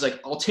 I was like,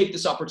 I'll take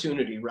this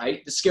opportunity,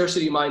 right? The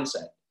scarcity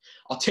mindset.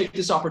 I'll take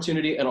this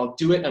opportunity and I'll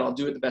do it, and I'll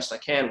do it the best I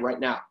can right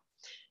now.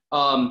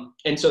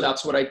 And so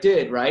that's what I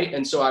did, right?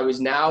 And so I was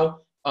now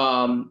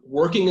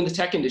working in the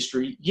tech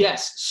industry.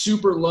 Yes,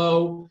 super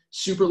low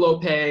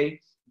pay,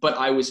 but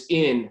I was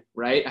in,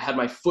 right? I had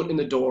my foot in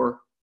the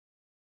door.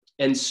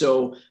 And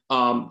so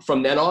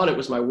from then on, it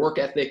was my work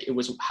ethic. It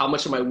was how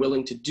much am I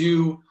willing to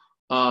do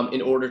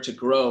in order to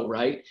grow,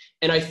 right?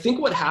 And I think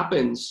what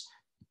happens,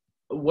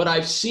 what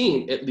I've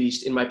seen, at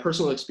least in my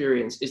personal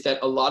experience, is that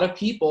a lot of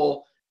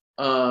people,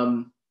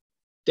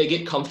 they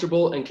get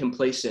comfortable and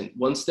complacent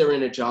once they're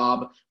in a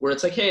job where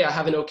it's like, hey, I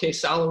have an okay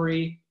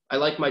salary, I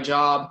like my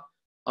job,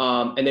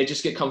 and they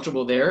just get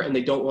comfortable there and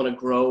they don't want to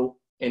grow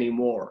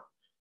anymore.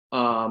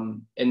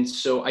 And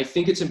so I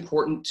think it's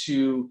important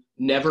to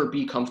never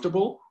be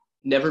comfortable,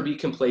 never be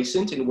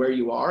complacent in where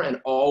you are, and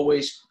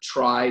always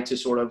try to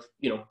sort of,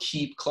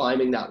 keep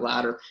climbing that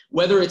ladder,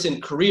 whether it's in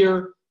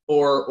career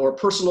or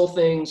personal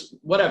things,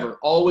 whatever.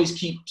 Always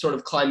keep sort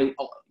of climbing,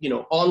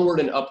 onward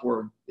and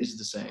upward is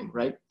the saying,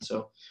 right?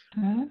 So.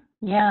 Mm-hmm.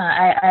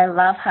 Yeah, I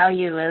love how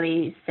you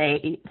really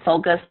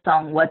focus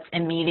on what's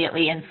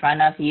immediately in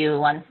front of you,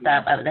 one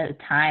step at a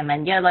time.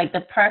 And you're like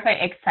the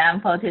perfect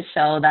example to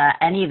show that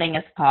anything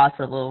is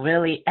possible.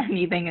 Really,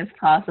 anything is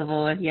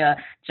possible with your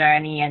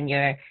journey, and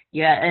you're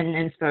an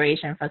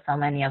inspiration for so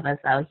many of us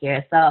out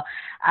here. So,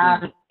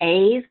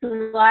 Ace,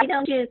 why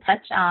don't you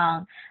touch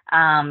on,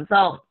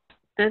 so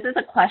this is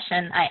a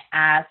question I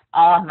ask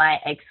all of my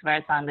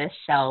experts on this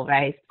show,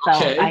 right? So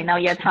okay. I know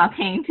you're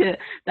talking to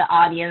the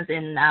audience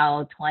in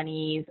now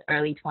 20s,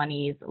 early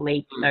 20s,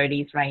 late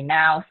 30s right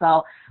now.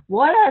 So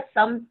what are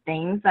some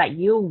things that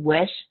you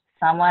wish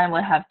someone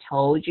would have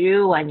told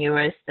you when you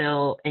were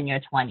still in your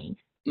 20s?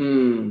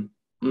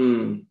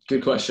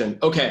 Good question.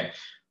 Okay.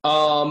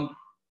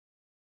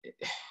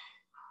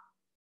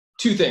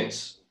 Two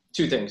things.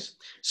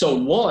 So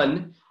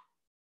one,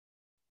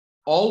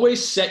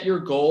 always set your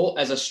goal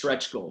as a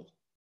stretch goal.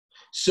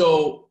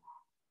 So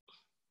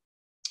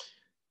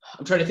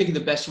I'm trying to think of the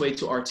best way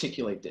to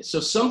articulate this. So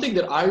something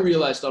that I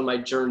realized on my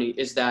journey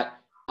is that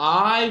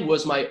I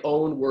was my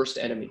own worst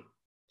enemy.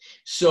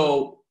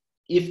 So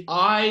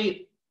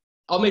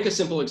I'll make a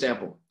simple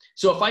example.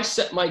 So if I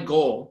set my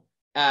goal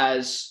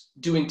as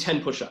doing 10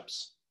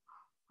 push-ups,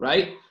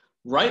 right?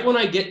 Right when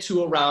I get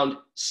to around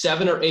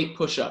 7 or 8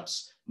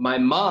 push-ups, my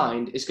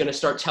mind is going to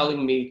start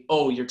telling me,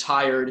 oh, you're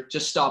tired,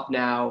 just stop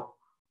now,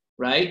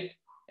 right?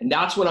 And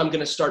that's when I'm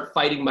going to start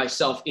fighting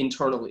myself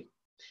internally.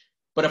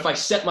 But if I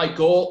set my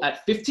goal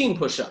at 15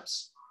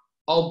 push-ups,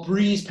 I'll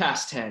breeze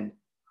past 10,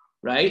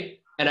 right?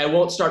 And I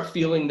won't start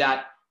feeling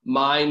that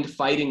mind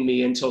fighting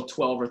me until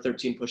 12 or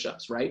 13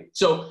 push-ups, right?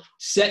 So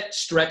set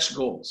stretch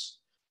goals.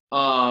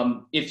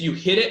 If you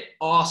hit it,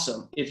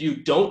 awesome. If you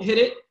don't hit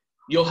it,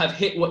 you'll have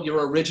hit what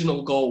your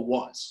original goal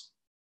was,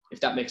 if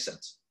that makes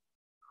sense.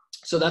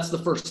 So that's the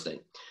first thing.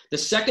 The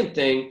second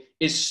thing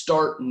is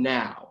start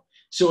now.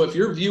 So if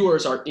your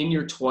viewers are in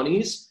your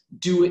 20s,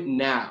 do it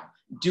now.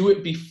 Do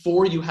it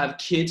before you have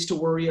kids to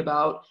worry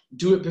about.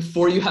 Do it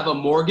before you have a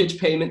mortgage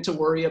payment to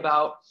worry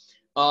about.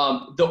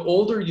 The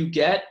older you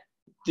get,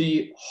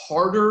 the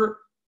harder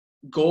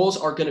goals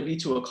are going to be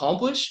to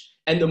accomplish,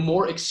 and the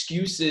more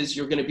excuses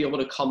you're going to be able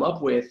to come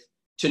up with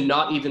to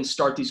not even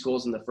start these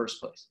goals in the first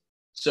place.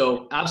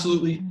 So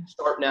absolutely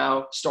start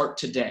now, start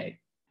today.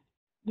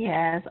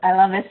 Yes, I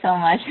love it so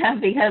much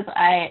because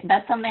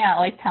that's something I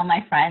always tell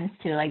my friends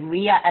too. Like,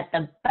 we are at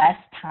the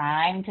best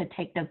time to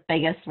take the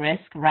biggest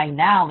risk right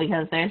now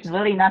because there's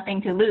really nothing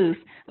to lose.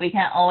 We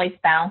can always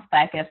bounce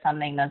back if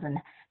something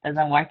doesn't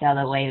work out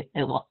the way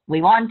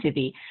we want to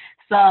be.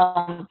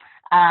 So,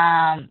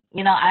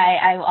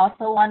 I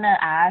also want to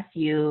ask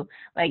you,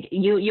 like,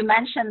 you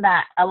mentioned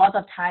that a lot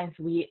of times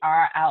we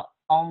are our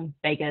own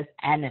biggest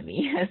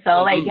enemy.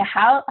 So, like,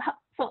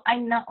 so I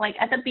know, like,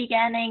 at the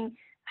beginning,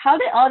 how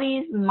did all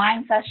these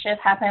mindset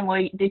shifts happen?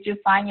 Did you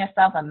find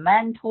yourself a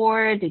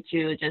mentor? Did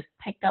you just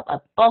pick up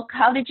a book?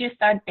 How did you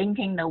start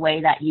thinking the way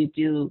that you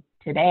do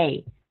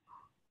today?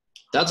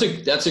 That's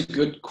a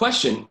good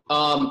question.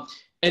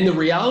 And the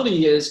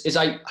reality is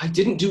I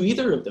didn't do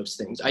either of those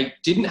things. I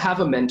didn't have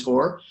a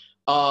mentor.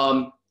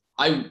 I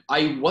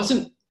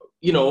wasn't,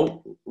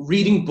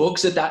 reading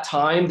books at that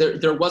time.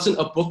 There wasn't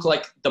a book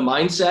like The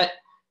Mindset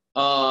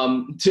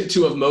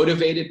to have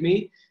motivated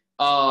me.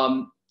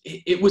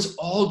 It was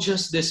all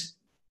just this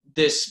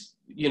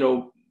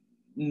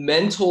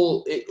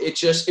mental.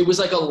 It was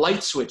like a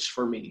light switch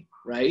for me,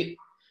 right?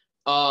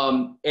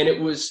 And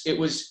it was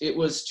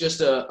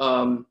just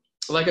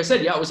like I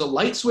said, yeah, it was a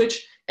light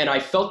switch, and I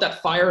felt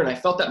that fire and I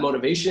felt that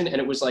motivation, and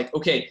it was like,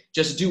 okay,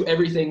 just do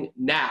everything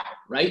now,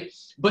 right?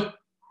 But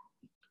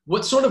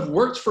what sort of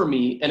worked for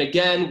me, and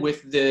again,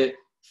 with the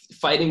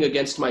fighting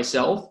against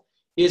myself,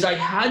 is I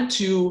had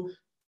to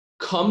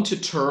come to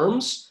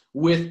terms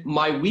with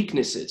my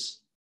weaknesses.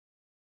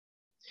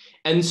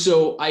 And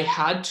so I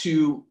had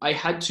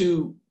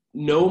to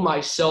know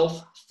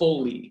myself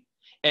fully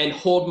and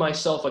hold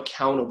myself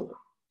accountable.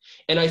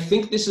 And I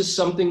think this is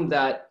something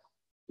that,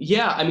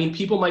 yeah, I mean,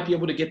 people might be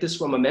able to get this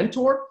from a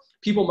mentor.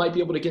 People might be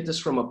able to get this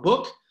from a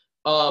book.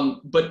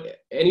 But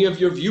any of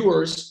your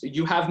viewers,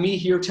 you have me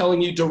here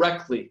telling you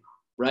directly,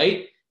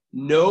 right?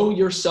 Know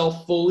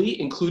yourself fully,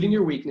 including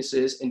your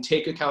weaknesses, and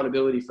take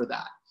accountability for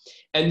that.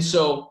 And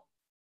so,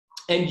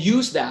 and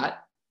use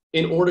that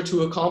in order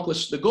to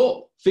accomplish the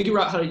goal. Figure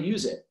out how to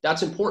use it.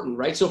 That's important,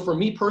 right? So for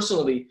me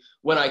personally,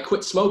 when I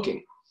quit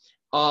smoking,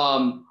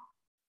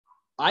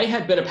 I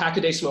had been a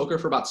pack-a-day smoker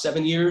for about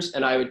 7 years,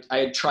 and I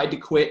had tried to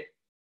quit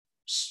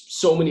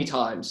so many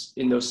times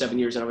in those 7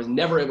 years, and I was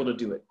never able to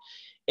do it.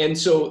 And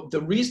so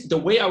the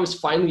way I was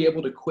finally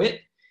able to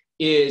quit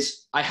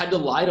is I had to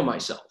lie to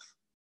myself,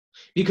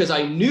 because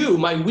I knew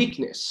my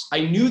weakness.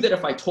 I knew that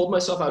if I told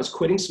myself I was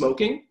quitting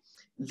smoking,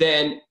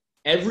 then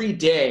every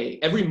day,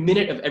 every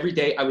minute of every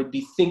day, I would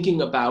be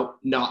thinking about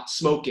not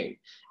smoking.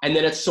 And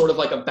then it's sort of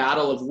like a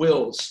battle of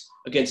wills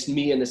against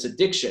me and this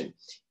addiction.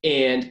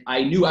 And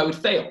I knew I would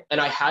fail, and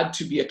I had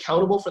to be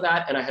accountable for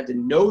that. And I had to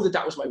know that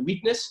that was my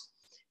weakness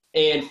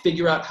and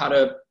figure out how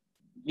to,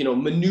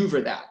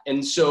 maneuver that.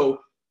 And so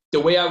the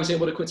way I was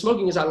able to quit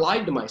smoking is I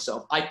lied to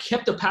myself. I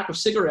kept a pack of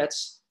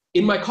cigarettes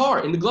in my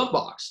car, in the glove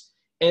box.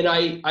 And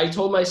I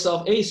told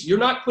myself, Ace, you're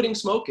not quitting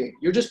smoking.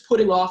 You're just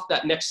putting off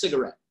that next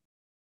cigarette,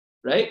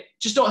 right?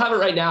 Just don't have it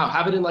right now.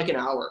 Have it in like an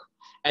hour.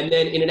 And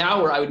then in an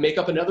hour, I would make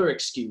up another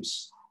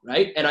excuse,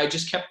 right? And I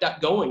just kept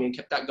that going and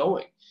kept that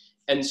going.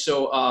 And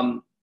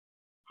so,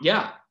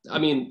 yeah, I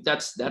mean,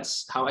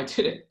 that's how I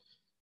did it.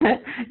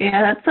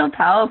 Yeah, that's so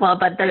powerful.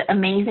 But the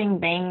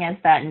amazing thing is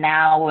that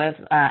now with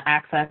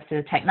access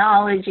to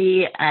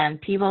technology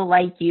and people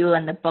like you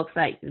and the books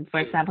that,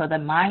 for example, The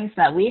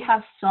Mindset, we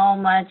have so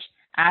much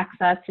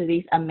access to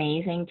these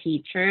amazing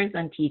teachers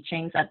and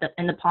teachings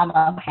in the palm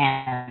of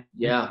hand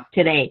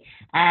today.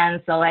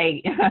 And so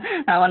like,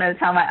 I want to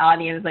tell my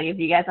audience, like, if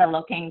you guys are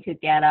looking to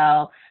get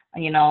out,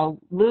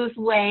 lose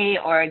weight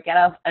or get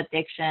off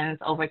addictions,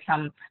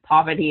 overcome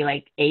poverty,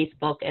 like Ace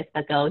book is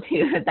the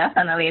go-to.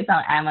 Definitely, it's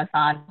on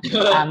Amazon.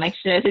 Make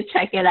sure to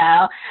check it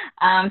out.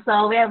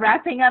 So we're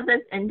wrapping up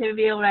this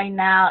interview right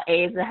now.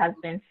 Ace, it has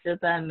been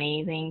super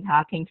amazing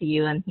talking to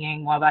you and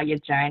hearing more about your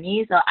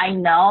journey. So I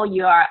know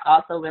you are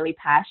also really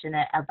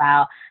passionate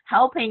about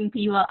helping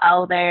people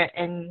out there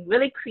and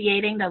really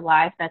creating the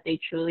life that they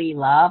truly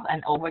love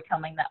and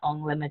overcoming their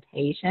own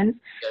limitations.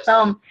 Yes.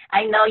 So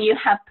I know you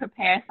have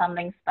prepared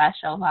something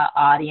special for our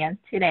audience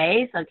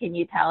today. So can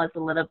you tell us a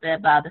little bit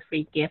about the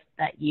free gift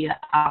that you're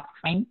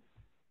offering?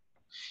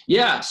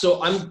 Yeah,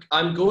 so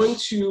I'm going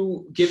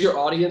to give your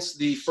audience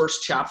the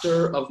first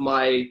chapter of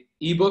my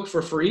ebook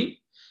for free.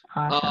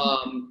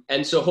 Awesome.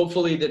 And so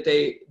hopefully that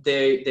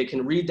they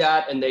can read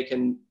that and they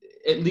can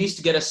at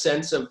least get a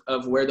sense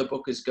of where the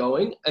book is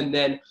going. And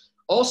then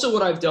also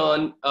what I've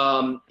done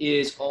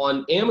is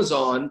on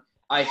Amazon,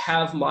 I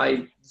have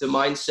the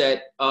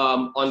Mindset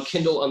on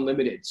Kindle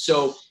Unlimited.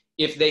 So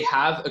if they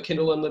have a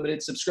Kindle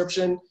Unlimited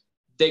subscription,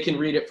 they can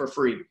read it for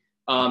free.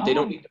 They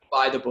don't need to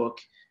buy the book.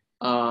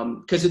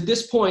 Because at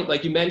this point,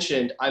 like you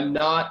mentioned,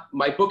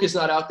 my book is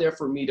not out there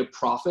for me to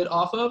profit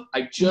off of.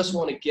 I just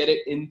want to get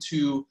it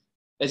into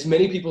as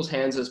many people's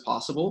hands as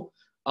possible,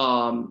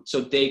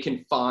 so they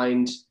can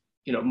find,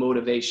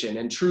 motivation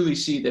and truly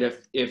see that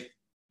if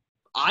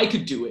I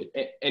could do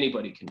it,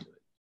 anybody can do it.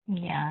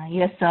 Yeah,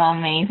 you're so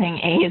amazing,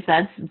 Ace.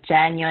 That's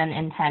genuine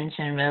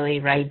intention really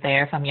right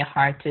there from your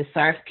heart to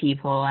serve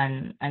people,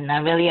 and I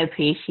really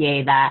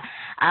appreciate that.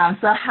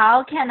 So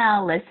how can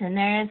our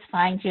listeners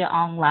find you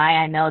online?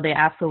 I know they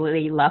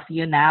absolutely love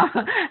you now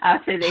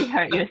after they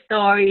heard your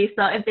story.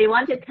 So if they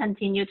want to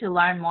continue to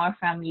learn more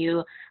from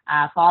you,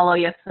 follow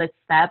your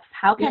footsteps,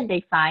 how can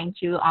they find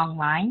you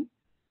online?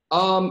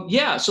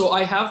 So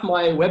I have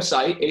my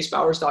website,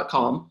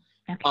 acebowers.com.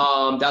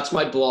 Okay. That's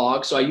my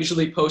blog. So I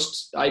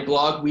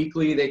blog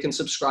weekly. They can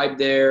subscribe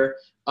there.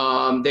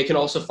 They can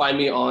also find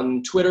me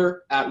on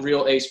Twitter at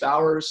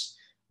 @RealAceBowers.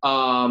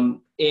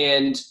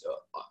 And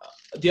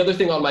the other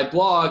thing on my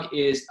blog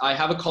is I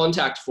have a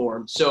contact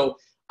form. So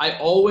I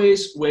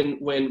always,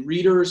 when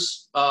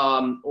readers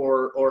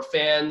or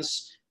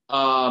fans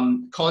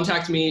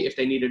contact me if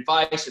they need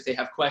advice, if they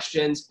have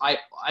questions.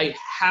 I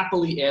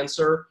happily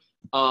answer.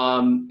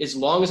 As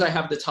long as I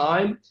have the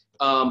time,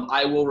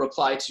 I will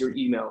reply to your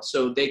email.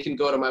 So they can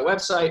go to my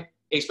website,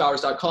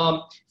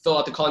 acebowers.com, fill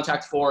out the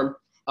contact form.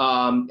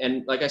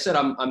 And like I said,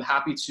 I'm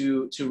happy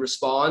to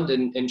respond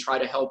and try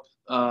to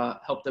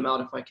help them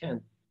out if I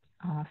can.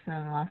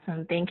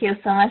 Awesome. Thank you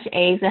so much,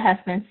 Ace. It has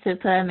been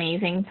super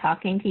amazing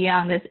talking to you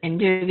on this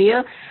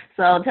interview.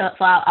 So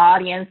for our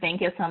audience,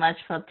 thank you so much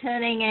for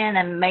tuning in,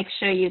 and make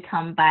sure you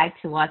come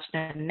back to watch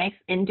the next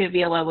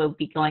interview where we'll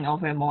be going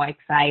over more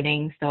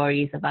exciting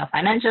stories about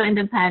financial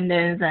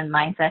independence and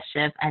mindset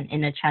shift and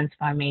inner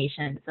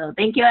transformation. So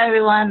thank you,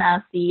 everyone.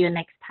 I'll see you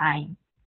next time.